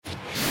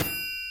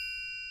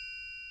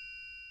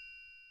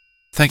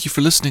Thank you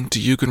for listening to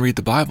You Can Read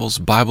the Bible's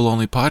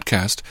Bible-only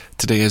podcast.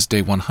 Today is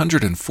day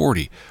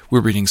 140. We're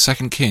reading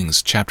 2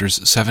 Kings,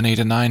 chapters 7, 8,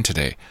 and 9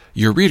 today.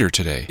 Your reader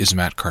today is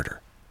Matt Carter.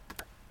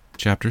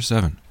 Chapter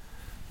 7.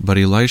 But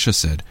Elisha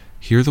said,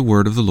 Hear the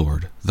word of the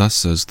Lord. Thus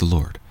says the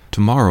Lord.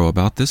 Tomorrow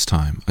about this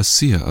time a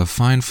seah of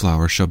fine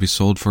flour shall be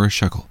sold for a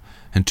shekel,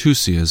 and 2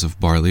 seahs of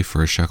barley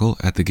for a shekel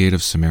at the gate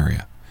of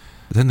Samaria.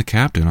 Then the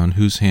captain on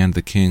whose hand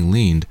the king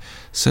leaned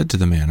said to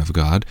the man of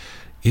God,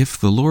 If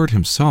the Lord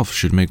himself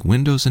should make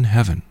windows in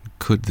heaven,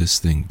 could this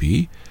thing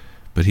be?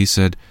 But he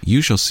said,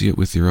 You shall see it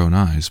with your own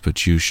eyes,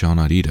 but you shall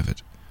not eat of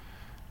it.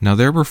 Now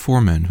there were 4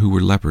 men who were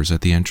lepers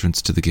at the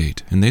entrance to the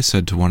gate, and they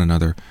said to one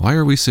another, Why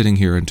are we sitting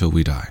here until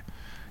we die?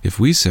 If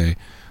we say,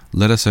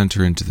 Let us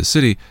enter into the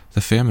city, the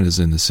famine is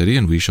in the city,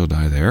 and we shall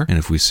die there, and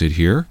if we sit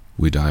here,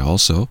 we die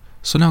also.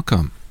 So now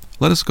come,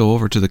 let us go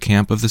over to the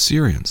camp of the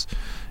Syrians.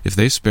 If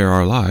they spare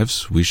our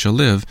lives, we shall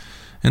live,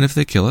 and if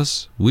they kill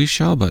us, we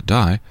shall but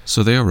die.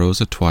 So they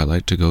arose at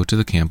twilight to go to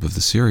the camp of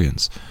the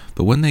Syrians.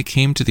 But when they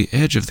came to the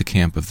edge of the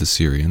camp of the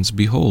Syrians,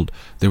 behold,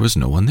 there was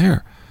no one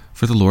there.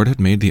 For the Lord had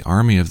made the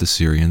army of the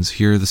Syrians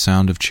hear the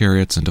sound of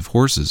chariots and of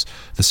horses,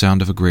 the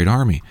sound of a great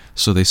army.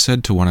 So they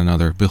said to one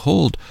another,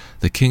 Behold,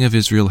 the king of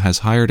Israel has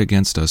hired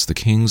against us the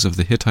kings of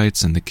the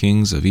Hittites and the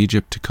kings of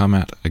Egypt to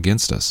come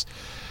against us.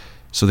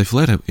 So they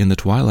fled in the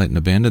twilight and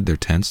abandoned their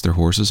tents, their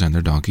horses, and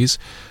their donkeys,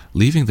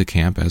 leaving the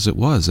camp as it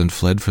was, and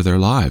fled for their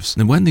lives.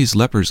 And when these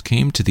lepers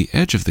came to the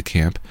edge of the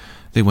camp,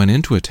 they went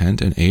into a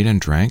tent and ate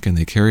and drank, and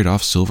they carried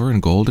off silver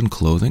and gold and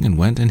clothing, and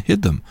went and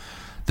hid them.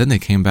 Then they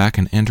came back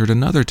and entered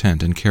another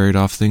tent, and carried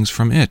off things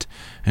from it,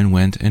 and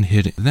went and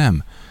hid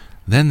them.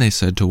 Then they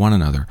said to one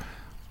another,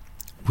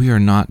 We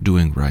are not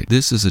doing right.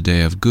 This is a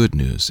day of good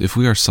news. If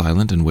we are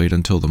silent and wait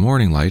until the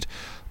morning light,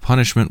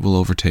 punishment will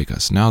overtake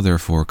us. Now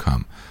therefore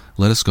come.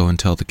 Let us go and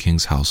tell the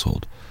king's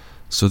household.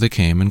 So they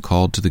came and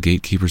called to the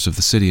gatekeepers of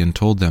the city and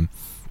told them,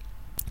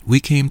 We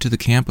came to the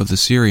camp of the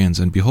Syrians,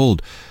 and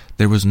behold,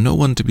 there was no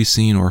one to be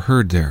seen or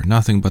heard there,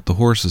 nothing but the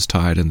horses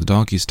tied and the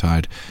donkeys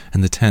tied,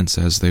 and the tents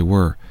as they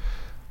were.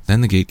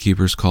 Then the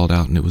gatekeepers called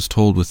out, and it was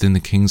told within the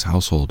king's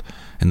household.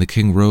 And the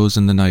king rose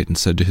in the night and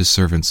said to his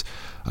servants,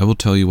 I will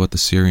tell you what the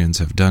Syrians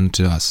have done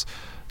to us.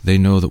 They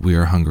know that we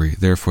are hungry.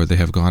 Therefore they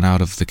have gone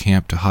out of the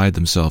camp to hide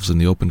themselves in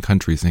the open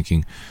country,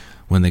 thinking,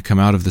 When they come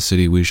out of the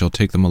city, we shall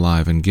take them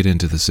alive and get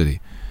into the city.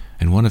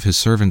 And one of his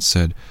servants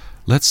said,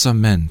 Let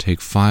some men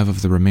take 5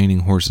 of the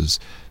remaining horses,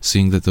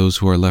 seeing that those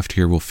who are left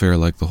here will fare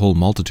like the whole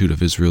multitude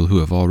of Israel who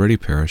have already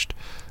perished.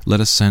 Let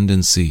us send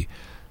and see.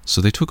 So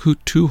they took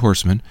 2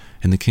 horsemen,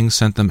 and the king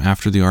sent them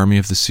after the army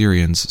of the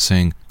Syrians,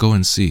 saying, Go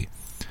and see.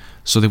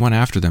 So they went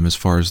after them as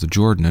far as the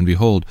Jordan, and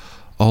behold,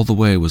 all the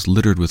way was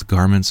littered with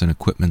garments and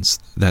equipments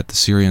that the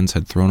Syrians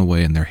had thrown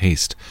away in their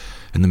haste.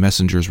 And the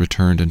messengers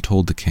returned and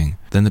told the king.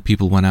 Then the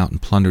people went out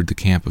and plundered the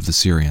camp of the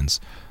Syrians.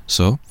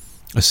 So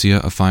a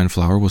seah of fine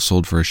flour was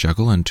sold for a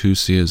shekel, and 2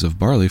 seahs of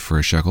barley for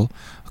a shekel,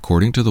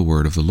 according to the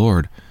word of the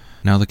Lord.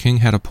 Now the king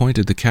had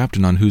appointed the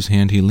captain on whose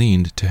hand he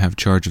leaned to have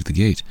charge of the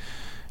gate.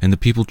 And the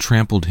people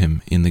trampled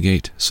him in the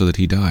gate, so that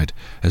he died,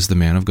 as the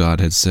man of God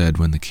had said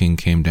when the king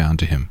came down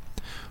to him.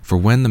 For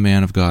when the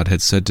man of God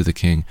had said to the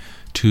king,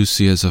 2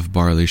 seahs of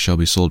barley shall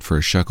be sold for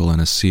a shekel,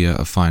 and a seah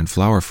of fine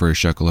flour for a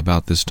shekel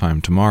about this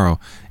time tomorrow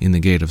in the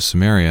gate of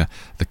Samaria,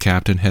 the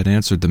captain had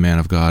answered the man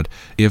of God,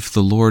 If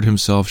the Lord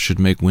himself should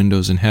make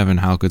windows in heaven,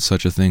 how could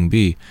such a thing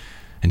be?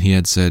 And he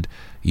had said,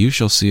 You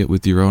shall see it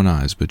with your own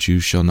eyes, but you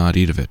shall not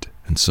eat of it.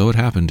 And so it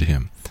happened to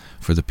him,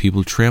 for the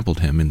people trampled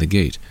him in the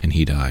gate, and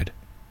he died.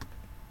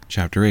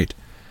 Chapter 8.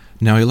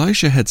 Now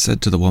Elisha had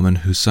said to the woman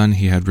whose son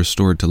he had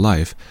restored to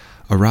life,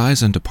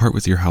 Arise and depart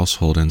with your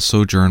household, and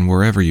sojourn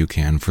wherever you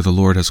can, for the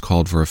Lord has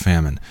called for a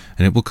famine,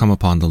 and it will come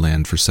upon the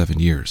land for 7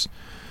 years.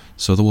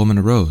 So the woman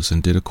arose,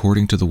 and did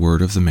according to the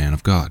word of the man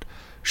of God.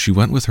 She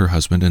went with her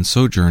husband, and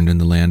sojourned in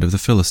the land of the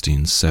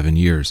Philistines 7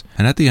 years.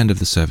 And at the end of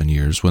the 7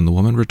 years, when the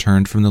woman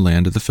returned from the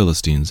land of the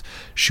Philistines,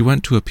 she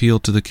went to appeal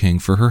to the king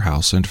for her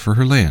house and for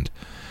her land.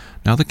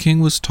 Now the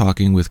king was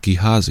talking with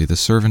Gehazi, the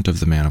servant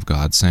of the man of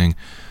God, saying,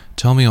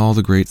 Tell me all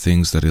the great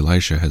things that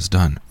Elisha has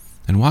done.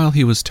 And while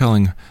he was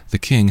telling the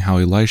king how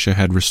Elisha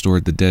had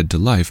restored the dead to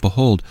life,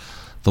 behold,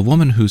 the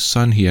woman whose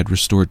son he had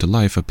restored to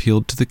life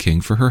appealed to the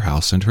king for her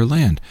house and her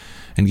land.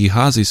 And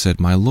Gehazi said,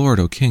 My lord,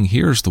 O king,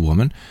 here is the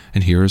woman,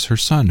 and here is her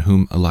son,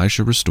 whom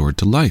Elisha restored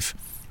to life.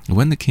 And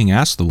when the king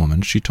asked the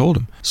woman, she told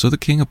him. So the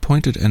king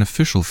appointed an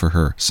official for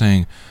her,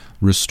 saying,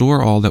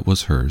 Restore all that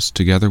was hers,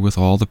 together with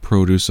all the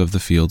produce of the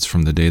fields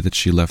from the day that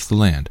she left the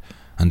land,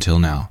 until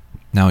now.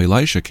 Now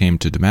Elisha came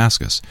to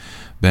Damascus.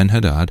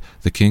 Ben-Hadad,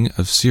 the king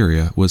of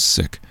Syria, was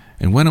sick.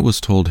 And when it was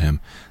told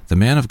him, The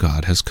man of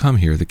God has come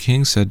here, the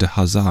king said to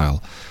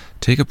Hazael,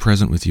 Take a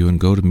present with you and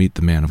go to meet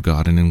the man of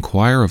God, and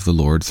inquire of the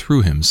Lord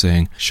through him,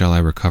 saying, Shall I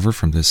recover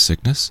from this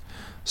sickness?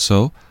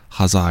 So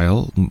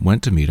Hazael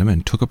went to meet him,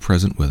 and took a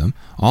present with him,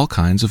 all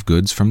kinds of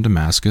goods from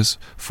Damascus,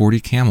 40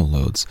 camel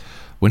loads.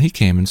 When he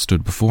came and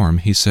stood before him,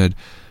 he said,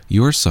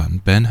 Your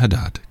son,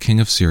 Ben-Hadad, king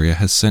of Syria,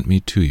 has sent me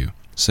to you,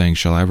 saying,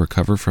 Shall I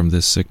recover from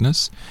this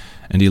sickness?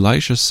 And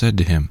Elisha said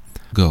to him,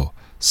 Go,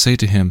 say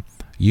to him,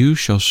 You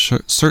shall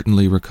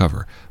certainly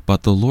recover,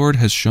 but the Lord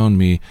has shown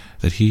me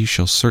that he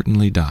shall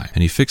certainly die.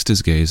 And he fixed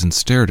his gaze and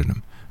stared at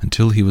him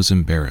until he was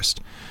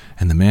embarrassed.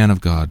 And the man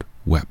of God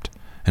wept.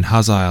 And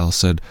Hazael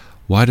said,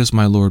 Why does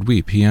my Lord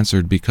weep? He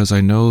answered, Because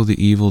I know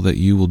the evil that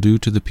you will do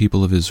to the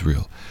people of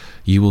Israel.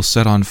 You will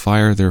set on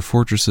fire their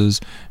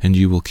fortresses, and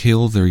you will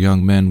kill their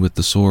young men with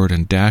the sword,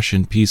 and dash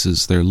in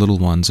pieces their little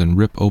ones, and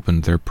rip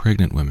open their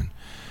pregnant women.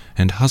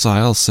 And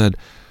Hazael said,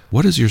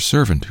 What is your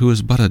servant, who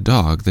is but a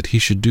dog, that he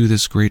should do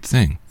this great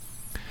thing?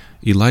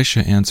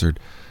 Elisha answered,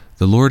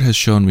 The Lord has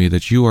shown me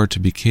that you are to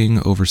be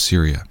king over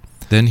Syria.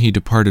 Then he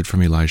departed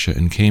from Elisha,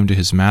 and came to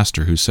his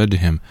master, who said to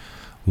him,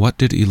 What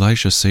did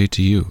Elisha say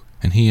to you?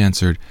 And he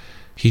answered,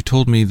 He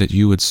told me that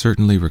you would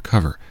certainly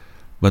recover.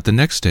 But the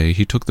next day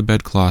he took the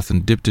bedcloth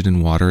and dipped it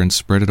in water and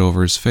spread it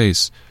over his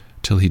face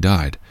till he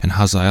died, and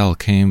Hazael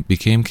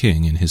became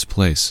king in his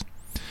place.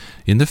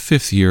 In the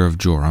 5th year of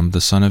Joram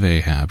the son of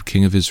Ahab,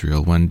 king of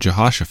Israel, when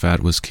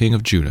Jehoshaphat was king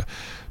of Judah,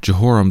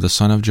 Jehoram the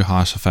son of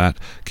Jehoshaphat,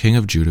 king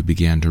of Judah,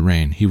 began to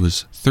reign. He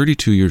was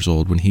 32 years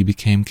old when he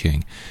became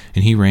king,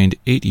 and he reigned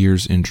 8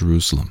 years in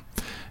Jerusalem.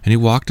 And he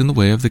walked in the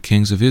way of the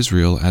kings of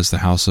Israel, as the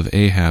house of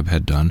Ahab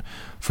had done,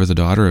 for the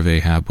daughter of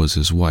Ahab was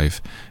his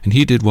wife, and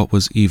he did what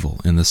was evil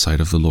in the sight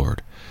of the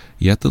Lord.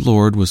 Yet the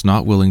Lord was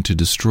not willing to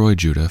destroy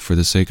Judah for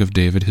the sake of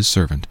David his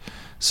servant,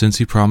 since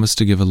he promised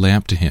to give a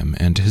lamp to him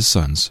and to his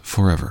sons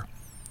forever.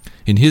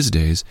 In his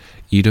days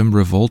Edom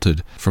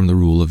revolted from the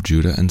rule of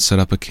Judah and set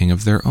up a king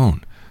of their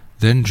own.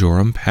 Then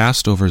Joram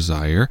passed over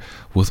Zair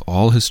with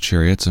all his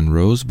chariots and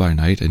rose by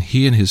night, and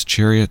he and his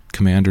chariot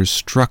commanders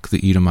struck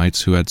the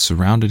Edomites who had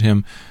surrounded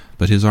him,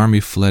 but his army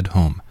fled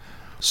home.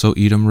 So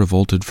Edom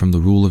revolted from the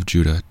rule of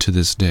Judah to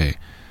this day.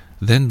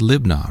 Then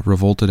Libnah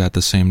revolted at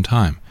the same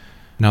time.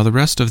 Now the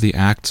rest of the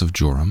acts of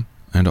Joram,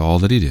 and all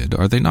that he did,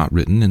 are they not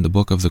written in the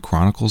book of the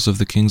Chronicles of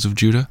the kings of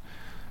Judah?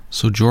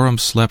 So Joram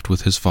slept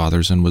with his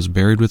fathers, and was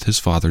buried with his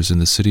fathers in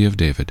the city of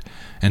David,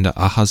 and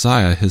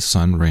Ahaziah his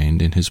son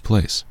reigned in his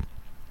place.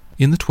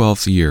 In the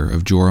 12th year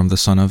of Joram the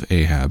son of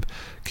Ahab,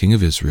 king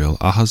of Israel,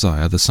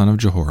 Ahaziah the son of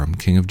Jehoram,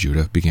 king of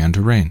Judah, began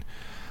to reign.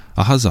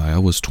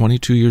 Ahaziah was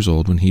 22 years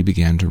old when he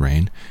began to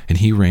reign, and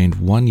he reigned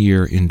 1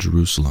 year in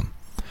Jerusalem.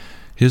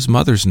 His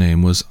mother's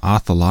name was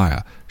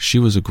Athaliah. She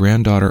was a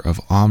granddaughter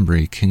of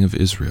Omri, king of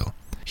Israel.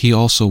 He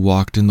also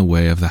walked in the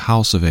way of the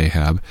house of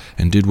Ahab,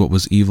 and did what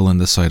was evil in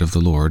the sight of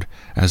the Lord,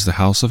 as the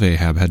house of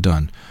Ahab had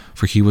done,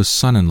 for he was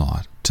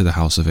son-in-law to the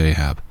house of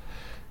Ahab.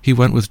 He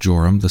went with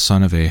Joram the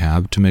son of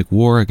Ahab to make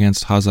war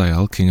against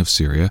Hazael king of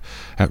Syria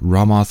at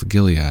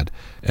Ramoth-Gilead,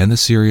 and the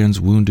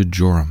Syrians wounded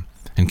Joram.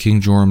 And King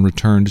Joram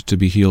returned to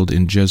be healed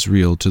in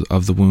Jezreel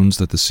of the wounds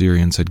that the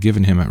Syrians had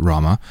given him at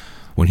Ramah,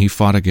 when he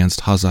fought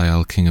against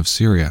Hazael king of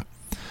Syria.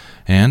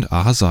 And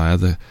Ahaziah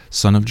the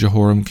son of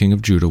Jehoram king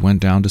of Judah went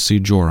down to see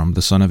Joram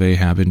the son of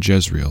Ahab in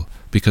Jezreel,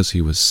 because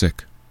he was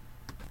sick.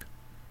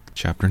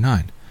 Chapter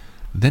 9.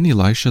 Then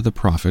Elisha the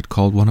prophet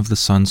called one of the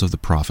sons of the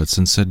prophets,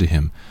 and said to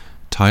him,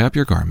 Tie up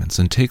your garments,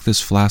 and take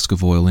this flask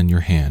of oil in your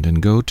hand,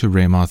 and go to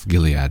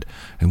Ramoth-Gilead.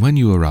 And when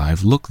you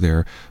arrive, look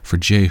there for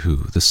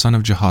Jehu the son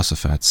of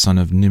Jehoshaphat, son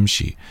of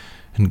Nimshi,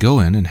 and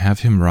go in and have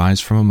him rise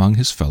from among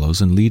his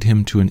fellows, and lead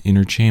him to an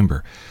inner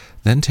chamber.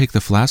 Then take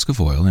the flask of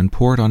oil, and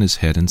pour it on his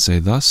head, and say,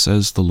 Thus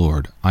says the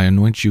Lord, I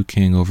anoint you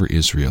king over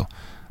Israel.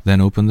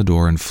 Then open the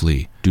door and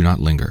flee. Do not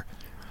linger.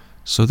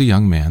 So the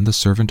young man, the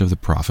servant of the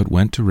prophet,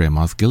 went to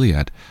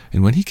Ramoth-Gilead.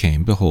 And when he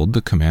came, behold,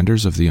 the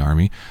commanders of the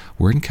army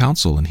were in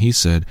council, and he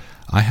said,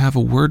 I have a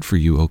word for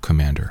you, O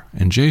commander.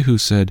 And Jehu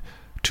said,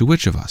 To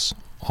which of us?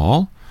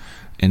 All?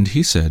 And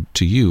he said,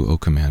 To you, O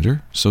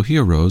commander. So he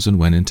arose and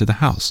went into the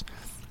house.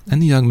 And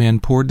the young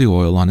man poured the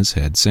oil on his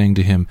head, saying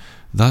to him,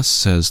 Thus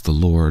says the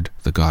Lord,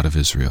 the God of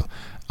Israel,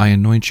 I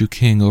anoint you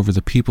king over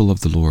the people of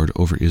the Lord,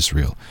 over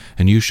Israel.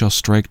 And you shall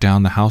strike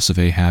down the house of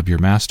Ahab your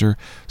master,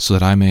 so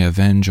that I may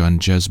avenge on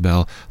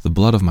Jezebel the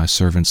blood of my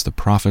servants the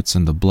prophets,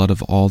 and the blood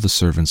of all the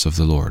servants of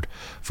the Lord.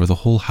 For the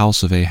whole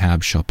house of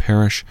Ahab shall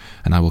perish,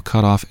 and I will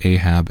cut off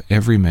Ahab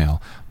every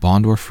male,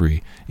 bond or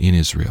free, in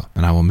Israel.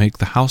 And I will make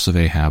the house of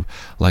Ahab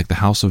like the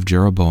house of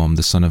Jeroboam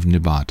the son of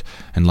Nebat,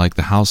 and like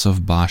the house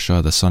of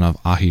Baasha the son of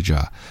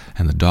Ahijah.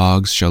 And the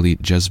dogs shall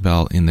eat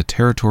Jezebel in the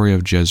territory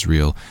of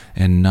Jezreel,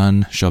 and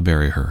none shall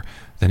bury her.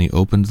 Then he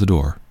opened the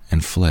door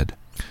and fled.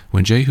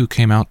 When Jehu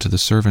came out to the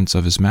servants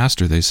of his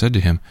master, they said to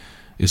him,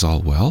 Is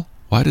all well?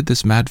 Why did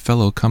this mad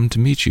fellow come to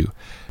meet you?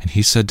 And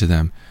he said to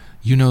them,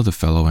 You know the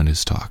fellow and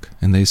his talk.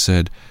 And they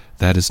said,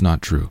 That is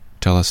not true.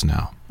 Tell us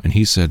now. And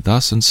he said,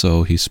 Thus and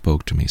so he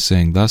spoke to me,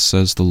 saying, Thus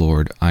says the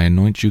Lord, I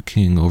anoint you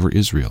king over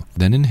Israel.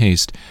 Then in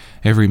haste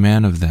every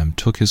man of them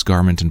took his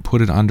garment and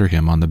put it under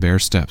him on the bare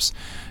steps,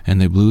 and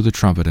they blew the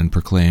trumpet and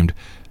proclaimed,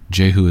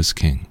 Jehu is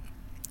king.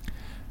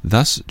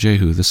 Thus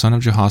Jehu the son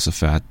of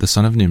Jehoshaphat, the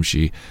son of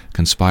Nimshi,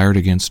 conspired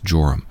against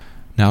Joram.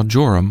 Now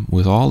Joram,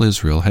 with all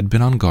Israel, had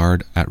been on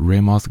guard at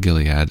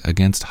Ramoth-Gilead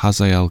against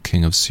Hazael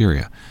king of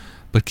Syria.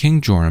 But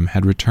King Joram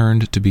had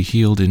returned to be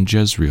healed in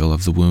Jezreel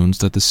of the wounds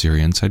that the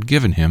Syrians had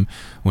given him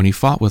when he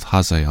fought with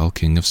Hazael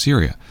king of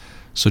Syria.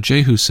 So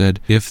Jehu said,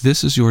 If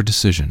this is your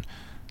decision,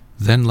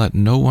 Then let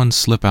no one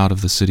slip out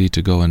of the city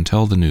to go and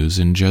tell the news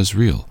in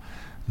Jezreel.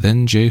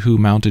 Then Jehu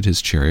mounted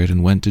his chariot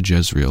and went to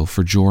Jezreel,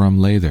 for Joram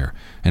lay there,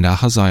 and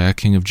Ahaziah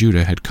king of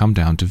Judah had come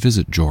down to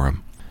visit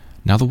Joram.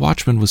 Now the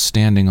watchman was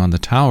standing on the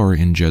tower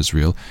in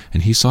Jezreel,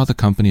 and he saw the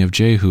company of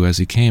Jehu as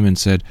he came, and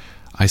said,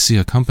 I see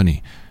a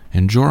company.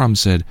 And Joram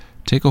said,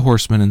 Take a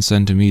horseman and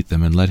send to meet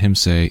them, and let him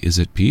say, Is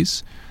it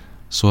peace?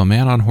 So a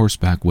man on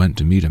horseback went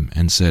to meet him,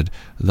 and said,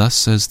 Thus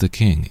says the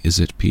king, Is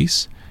it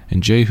peace?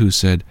 And Jehu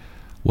said,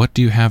 What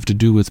do you have to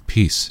do with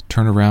peace?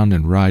 Turn around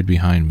and ride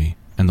behind me.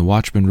 And the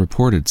watchman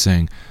reported,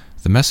 saying,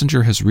 The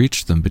messenger has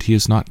reached them, but he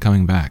is not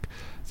coming back.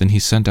 Then he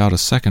sent out a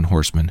second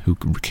horseman, who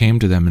came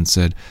to them and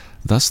said,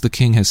 Thus the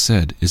king has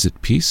said, Is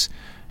it peace?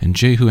 And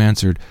Jehu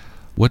answered,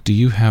 What do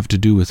you have to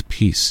do with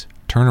peace?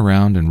 Turn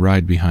around and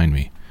ride behind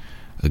me.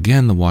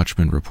 Again the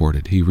watchman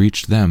reported, He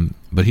reached them,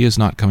 but he is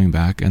not coming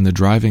back, and the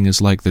driving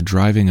is like the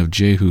driving of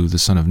Jehu the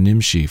son of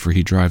Nimshi, for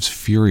he drives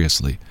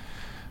furiously.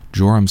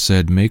 Joram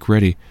said, Make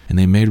ready, and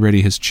they made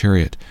ready his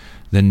chariot.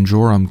 Then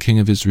Joram king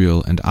of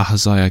Israel and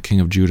Ahaziah king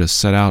of Judah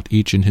set out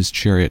each in his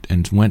chariot,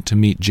 and went to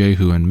meet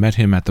Jehu, and met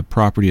him at the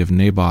property of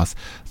Naboth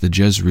the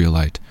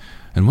Jezreelite.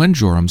 And when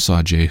Joram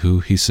saw Jehu,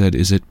 he said,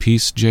 Is it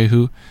peace,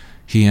 Jehu?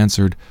 He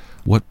answered,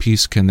 What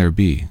peace can there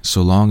be,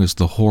 so long as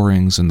the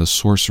whorings and the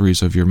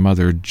sorceries of your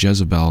mother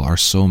Jezebel are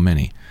so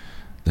many?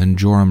 Then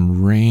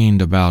Joram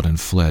reined about and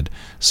fled,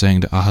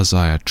 saying to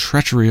Ahaziah,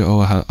 Treachery,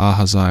 O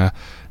Ahaziah!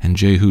 And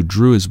Jehu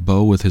drew his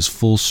bow with his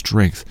full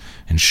strength,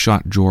 and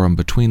shot Joram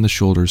between the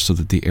shoulders, so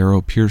that the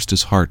arrow pierced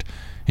his heart,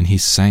 and he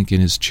sank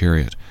in his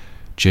chariot.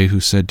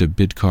 Jehu said to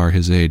Bidkar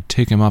his aide,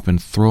 Take him up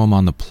and throw him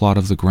on the plot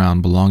of the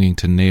ground belonging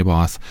to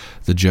Naboth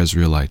the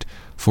Jezreelite.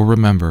 For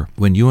remember,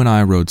 when you and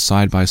I rode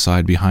side by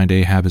side behind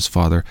Ahab his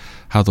father,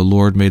 how the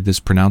Lord made this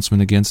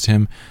pronouncement against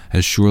him,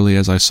 As surely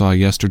as I saw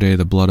yesterday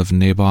the blood of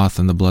Naboth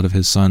and the blood of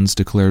his sons,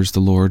 declares the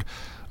Lord,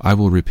 I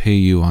will repay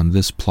you on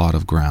this plot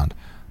of ground.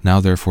 Now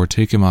therefore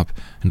take him up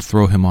and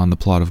throw him on the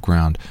plot of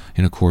ground,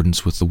 in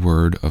accordance with the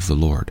word of the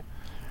Lord.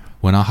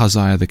 When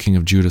Ahaziah the king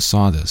of Judah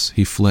saw this,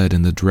 he fled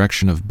in the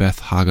direction of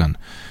Beth-Hagan,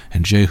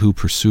 and Jehu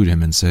pursued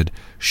him and said,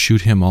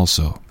 Shoot him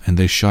also. And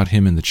they shot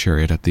him in the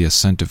chariot at the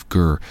ascent of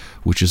Gur,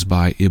 which is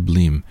by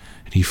Iblim.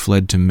 And he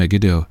fled to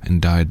Megiddo and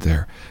died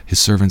there. His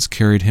servants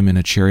carried him in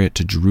a chariot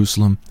to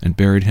Jerusalem, and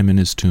buried him in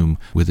his tomb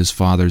with his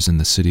fathers in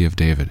the city of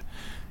David.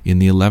 In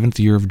the 11th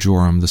year of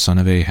Joram the son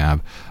of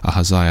Ahab,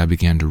 Ahaziah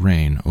began to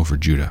reign over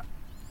Judah.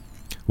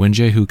 When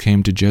Jehu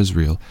came to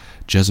Jezreel,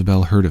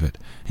 Jezebel heard of it,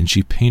 and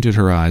she painted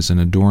her eyes and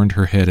adorned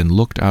her head and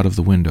looked out of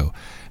the window.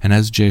 And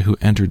as Jehu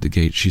entered the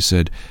gate, she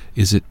said,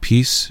 Is it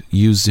peace,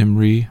 you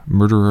Zimri,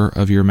 murderer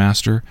of your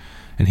master?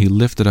 And he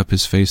lifted up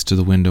his face to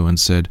the window and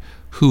said,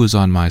 Who is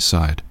on my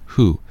side?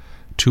 Who?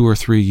 2 or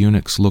 3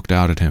 eunuchs looked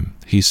out at him.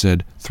 He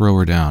said, Throw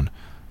her down.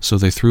 So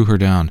they threw her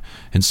down,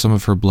 and some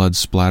of her blood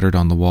splattered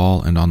on the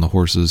wall and on the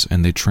horses,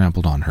 and they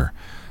trampled on her.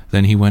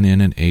 Then he went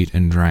in and ate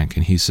and drank,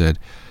 and he said,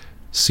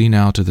 See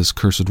now to this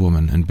cursed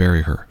woman, and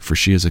bury her, for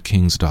she is a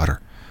king's daughter.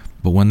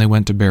 But when they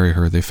went to bury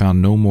her, they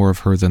found no more of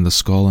her than the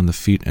skull and the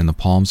feet and the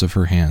palms of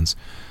her hands.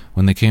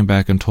 When they came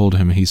back and told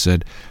him, he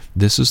said,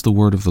 This is the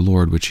word of the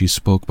Lord which he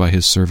spoke by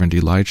his servant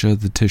Elijah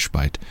the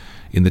Tishbite.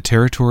 In the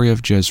territory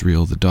of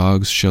Jezreel the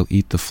dogs shall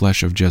eat the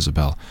flesh of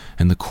Jezebel,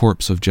 and the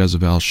corpse of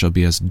Jezebel shall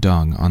be as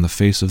dung on the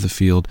face of the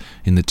field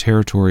in the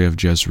territory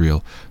of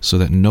Jezreel, so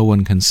that no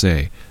one can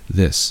say,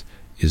 This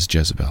is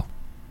Jezebel.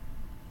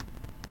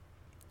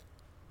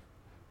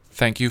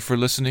 Thank you for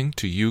listening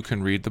to You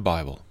Can Read the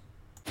Bible.